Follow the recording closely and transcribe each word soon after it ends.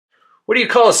What do you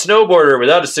call a snowboarder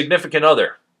without a significant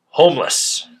other?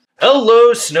 Homeless.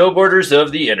 Hello, snowboarders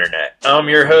of the internet. I'm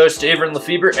your host, Avran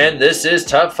LeFeber, and this is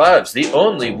Top 5s, the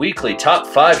only weekly Top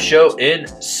 5 show in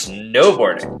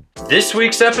snowboarding. This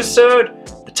week's episode,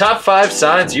 the Top 5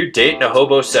 signs you're dating a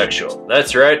hobosexual.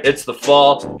 That's right, it's the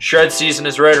fall. Shred season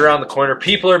is right around the corner.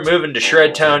 People are moving to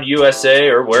Shred Town, USA,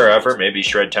 or wherever. Maybe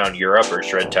Shred Town, Europe, or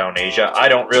Shred Town, Asia. I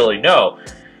don't really know.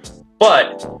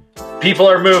 But people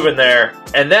are moving there,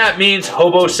 and that means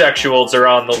hobosexuals are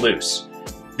on the loose.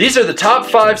 These are the top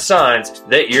 5 signs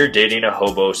that you're dating a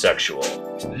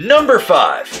hobosexual. Number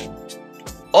 5.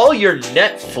 All your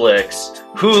Netflix,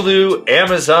 Hulu,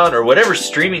 Amazon, or whatever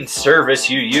streaming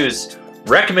service you use,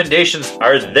 recommendations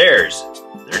are theirs.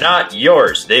 They're not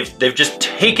yours. They've just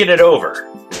taken it over.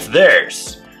 It's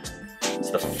theirs.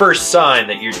 It's the first sign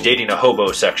that you're dating a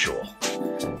hobosexual.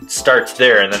 It starts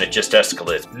there and then it just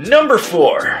escalates. Number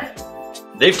 4.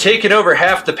 They've taken over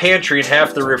half the pantry and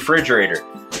half the refrigerator.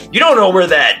 You don't know where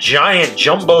that giant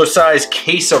jumbo-sized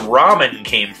case of ramen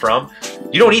came from.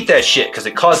 You don't eat that shit because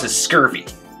it causes scurvy.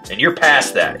 And you're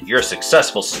past that. You're a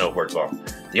successful snowboard bum.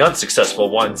 The unsuccessful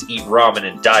ones eat ramen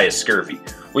and die of scurvy.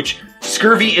 Which,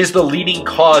 scurvy is the leading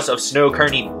cause of snow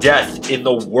carny death in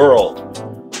the world.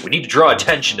 We need to draw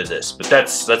attention to this, but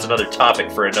that's another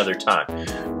topic for another time.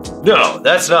 No,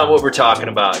 that's not what we're talking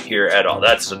about here at all.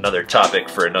 That's another topic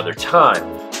for another time.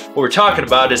 What we're talking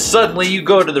about is suddenly you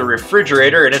go to the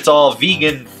refrigerator and it's all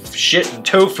vegan shit and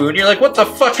tofu and you're like, what the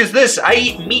fuck is this? I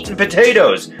eat meat and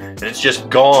potatoes. And it's just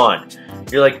gone.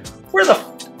 You're like, how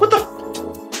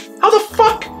the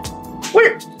fuck?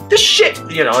 Where, this shit,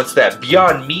 you know, it's that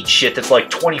Beyond Meat shit that's like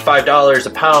 $25 a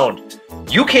pound.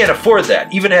 You can't afford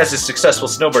that, even as a successful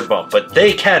snowboard bum, but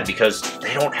they can because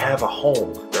they don't have a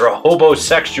home. They're a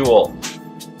hobosexual.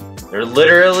 They're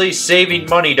literally saving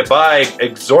money to buy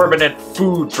exorbitant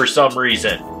food for some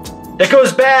reason. That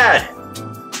goes bad.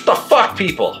 What the fuck,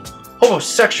 people?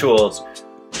 Homosexuals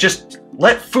just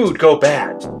let food go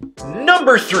bad.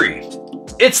 Number 3.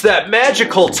 It's that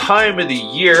magical time of the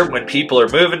year when people are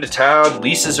moving to town,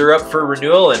 leases are up for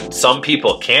renewal, and some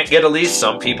people can't get a lease,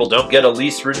 some people don't get a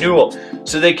lease renewal.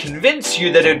 So they convince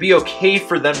you that it'd be okay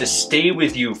for them to stay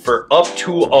with you for up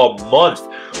to a month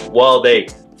while they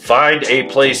find a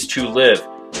place to live.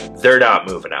 They're not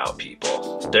moving out,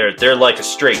 people. They're like a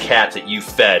stray cat that you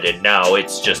fed and now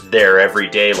it's just there every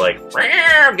day like,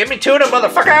 give me tuna,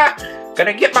 motherfucker!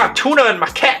 Gonna get my tuna and my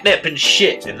catnip and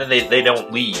shit. And then they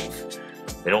don't leave.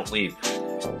 They don't leave.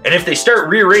 And if they start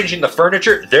rearranging the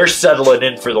furniture, they're settling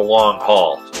in for the long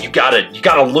haul. You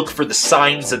gotta look for the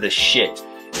signs of this shit.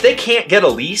 If they can't get a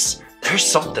lease, there's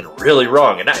something really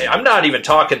wrong. And I'm not even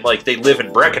talking like they live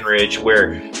in Breckenridge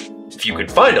where if you can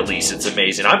find a lease, it's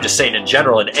amazing. I'm just saying in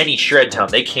general, in any shred town,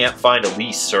 they can't find a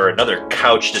lease or another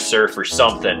couch to surf or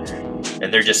something.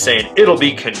 And they're just saying it'll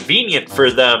be convenient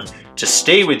for them to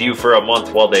stay with you for a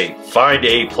month while they find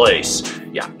a place.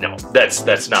 Yeah, no,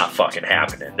 that's not fucking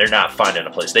happening. They're not finding a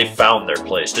place. They found their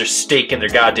place. They're staking their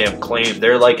goddamn claim.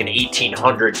 They're like an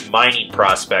 1800s mining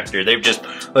prospector. They've just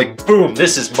like, boom,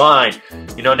 this is mine.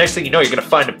 You know, next thing you know, you're gonna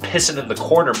find them pissing in the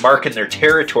corner, marking their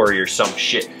territory or some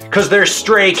shit. Cause they're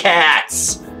stray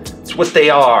cats. That's what they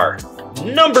are.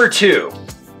 Number 2.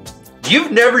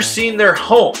 You've never seen their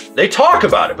home. They talk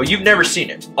about it, but you've never seen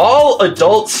it. All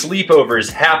adult sleepovers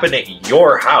happen at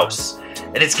your house.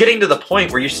 And it's getting to the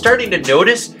point where you're starting to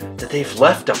notice that they've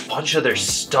left a bunch of their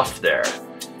stuff there.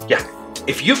 Yeah,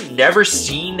 if you've never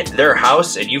seen their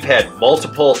house and you've had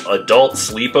multiple adult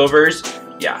sleepovers,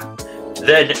 yeah,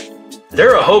 then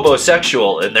they're a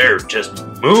hobosexual and they're just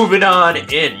moving on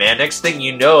in, man. Next thing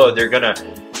you know, they're gonna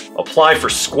apply for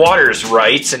squatters'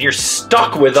 rights and you're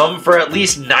stuck with them for at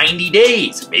least 90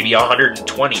 days, maybe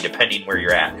 120 depending where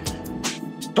you're at.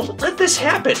 Don't let this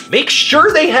happen. Make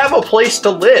sure they have a place to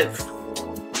live,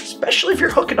 especially if you're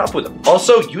hooking up with them.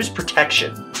 Also, use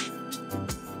protection.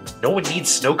 No one needs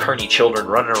snow carny children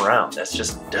running around. That's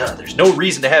just, duh. There's no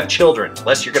reason to have children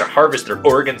unless you're gonna harvest their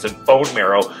organs and bone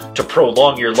marrow to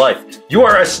prolong your life. You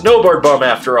are a snowboard bum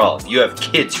after all. If you have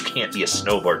kids, you can't be a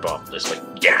snowboard bum. It's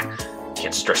like, yeah.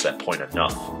 Can't stress that point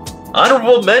enough.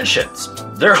 Honorable mentions.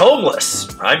 They're homeless.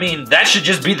 I mean, that should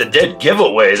just be the dead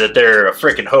giveaway that they're a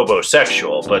freaking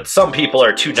hobosexual, but some people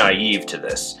are too naive to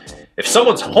this. If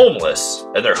someone's homeless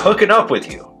and they're hooking up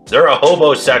with you, they're a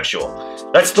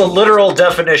hobosexual. That's the literal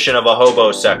definition of a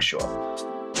hobosexual.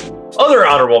 Other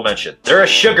honorable mention. They're a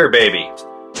sugar baby.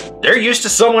 They're used to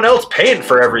someone else paying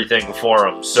for everything for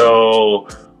them, so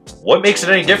what makes it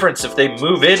any difference if they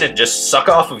move in and just suck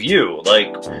off of you?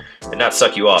 Like, and not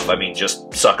suck you off, I mean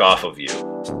just suck off of you.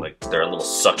 Like, they're a little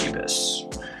succubus.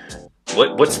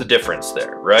 What's the difference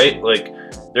there, right? Like,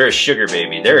 they're a sugar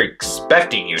baby. They're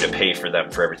expecting you to pay for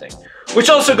them for everything. Which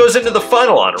also goes into the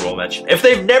final honorable mention. If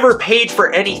they've never paid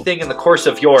for anything in the course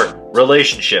of your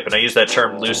relationship, and I use that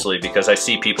term loosely because I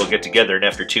see people get together and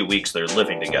after 2 weeks they're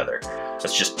living together.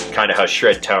 That's just kind of how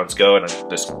shred towns go in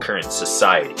this current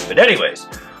society. But anyways,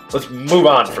 let's move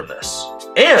on from this.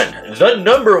 And the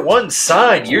number one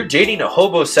sign you're dating a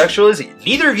hobosexual is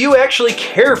neither of you actually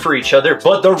care for each other,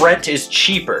 but the rent is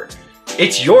cheaper.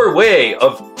 It's your way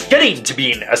of getting to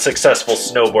being a successful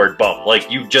snowboard bum. Like,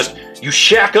 you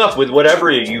shack up with whatever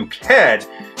you can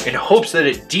in hopes that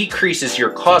it decreases your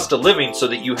cost of living so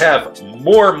that you have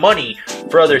more money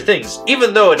for other things,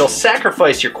 even though it'll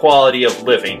sacrifice your quality of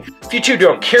living. If you two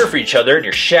don't care for each other and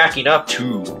you're shacking up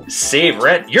to save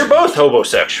rent, you're both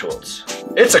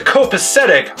hobosexuals. It's a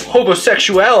copacetic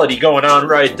hobosexuality going on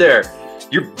right there.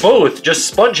 You're both just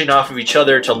sponging off of each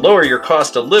other to lower your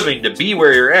cost of living to be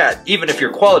where you're at, even if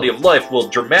your quality of life will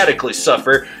dramatically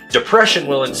suffer, depression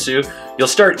will ensue, you'll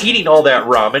start eating all that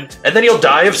ramen, and then you'll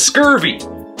die of scurvy.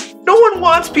 No one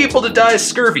wants people to die of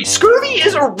scurvy. Scurvy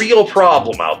is a real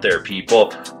problem out there,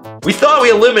 people. We thought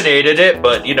we eliminated it,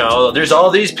 but, you know, there's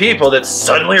all these people that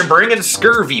suddenly are bringing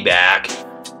scurvy back.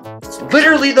 It's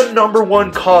literally the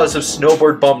 #1 cause of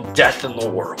snowboard bum death in the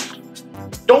world.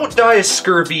 Don't die of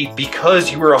scurvy because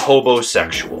you were a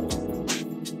hobosexual.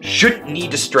 Shouldn't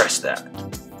need to stress that.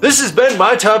 This has been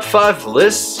my top 5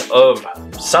 lists of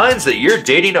signs that you're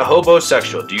dating a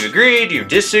hobosexual. Do you agree? Do you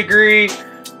disagree?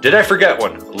 Did I forget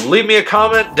one? Leave me a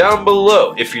comment down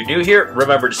below. If you're new here,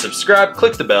 remember to subscribe,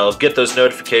 click the bell, get those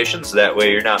notifications. That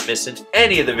way you're not missing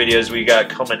any of the videos we got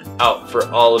coming out for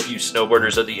all of you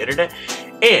snowboarders of the internet.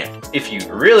 And if you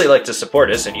really like to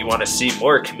support us and you want to see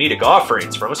more comedic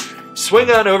offerings from us, swing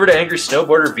on over to Angry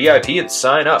Snowboarder VIP and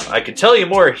sign up. I could tell you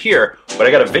more here, but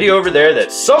I got a video over there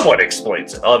that somewhat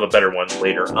explains it. I'll have a better one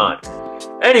later on.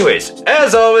 Anyways,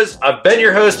 as always, I've been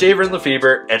your host, Avran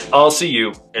LeFeber, and I'll see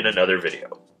you in another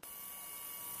video.